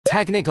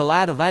Technical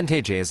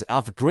advantages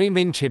of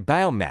Greenvinci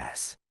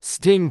biomass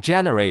steam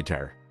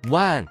generator.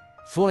 1.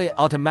 Fully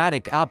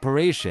automatic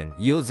operation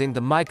using the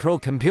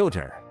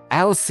microcomputer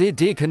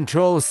LCD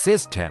control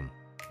system.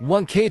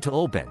 1 key to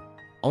open.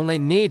 Only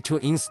need to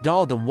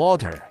install the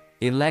water,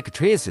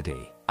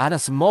 electricity, and a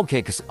smoke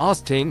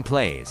exhaust in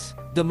place.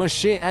 The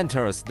machine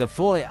enters the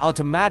fully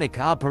automatic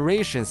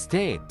operation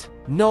state.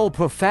 No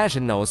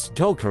professional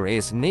stoker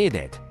is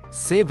needed,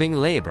 saving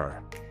labor.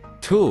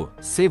 2.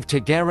 Safety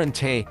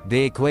guarantee.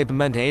 The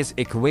equipment is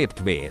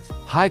equipped with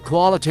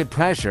high-quality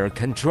pressure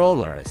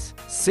controllers,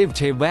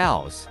 safety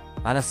valves,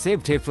 and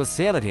safety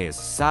facilities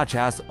such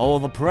as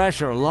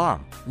overpressure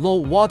alarm, low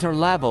water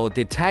level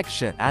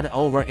detection, and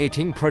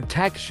overheating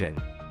protection.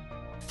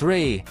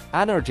 3.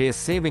 Energy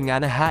saving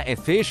and high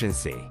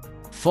efficiency.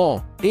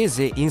 4.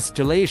 Easy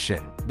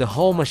installation. The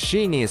whole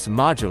machine is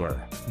modular.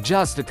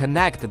 Just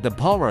connect the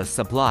power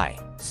supply,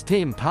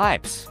 steam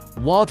pipes,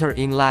 water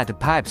inlet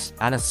pipes,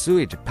 and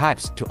sewage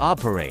pipes to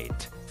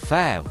operate.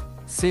 5.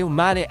 Save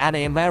money and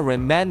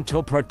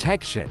environmental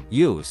protection.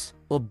 Use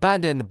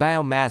abundant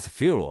biomass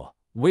fuel,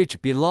 which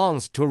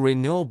belongs to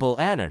renewable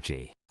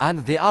energy,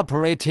 and the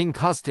operating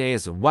cost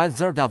is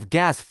 1/3 of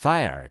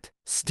gas-fired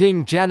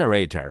steam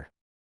generator.